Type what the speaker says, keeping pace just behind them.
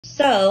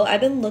So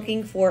I've been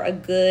looking for a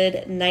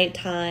good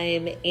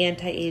nighttime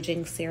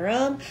anti-aging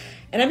serum,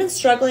 and I've been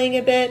struggling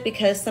a bit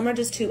because some are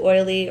just too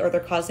oily or they're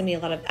causing me a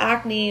lot of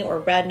acne or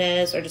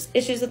redness or just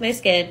issues with my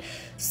skin.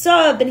 So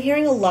I've been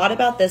hearing a lot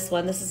about this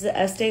one. This is the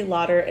Estee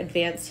Lauder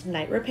Advanced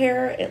Night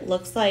Repair. It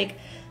looks like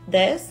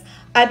this.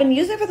 I've been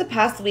using it for the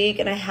past week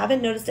and I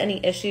haven't noticed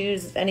any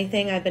issues. If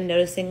anything, I've been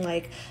noticing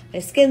like my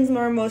skin's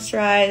more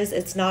moisturized,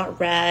 it's not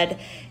red.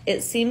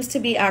 It seems to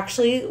be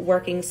actually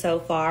working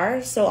so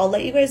far. So I'll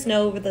let you guys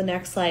know over the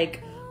next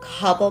like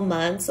couple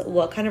months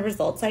what kind of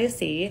results I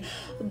see.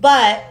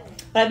 But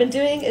what I've been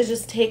doing is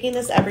just taking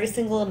this every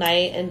single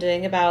night and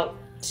doing about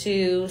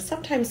 2,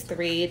 sometimes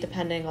 3,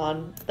 depending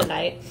on the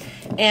night.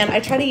 And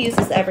I try to use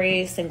this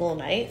every single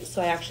night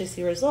so I actually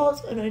see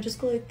results, and I just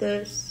go like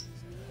this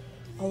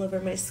all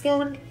over my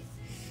skin. And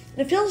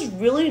it feels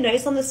really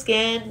nice on the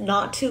skin,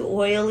 not too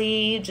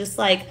oily, just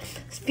like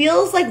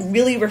feels like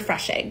really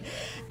refreshing.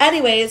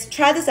 Anyways,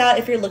 try this out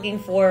if you're looking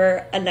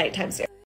for a nighttime serum.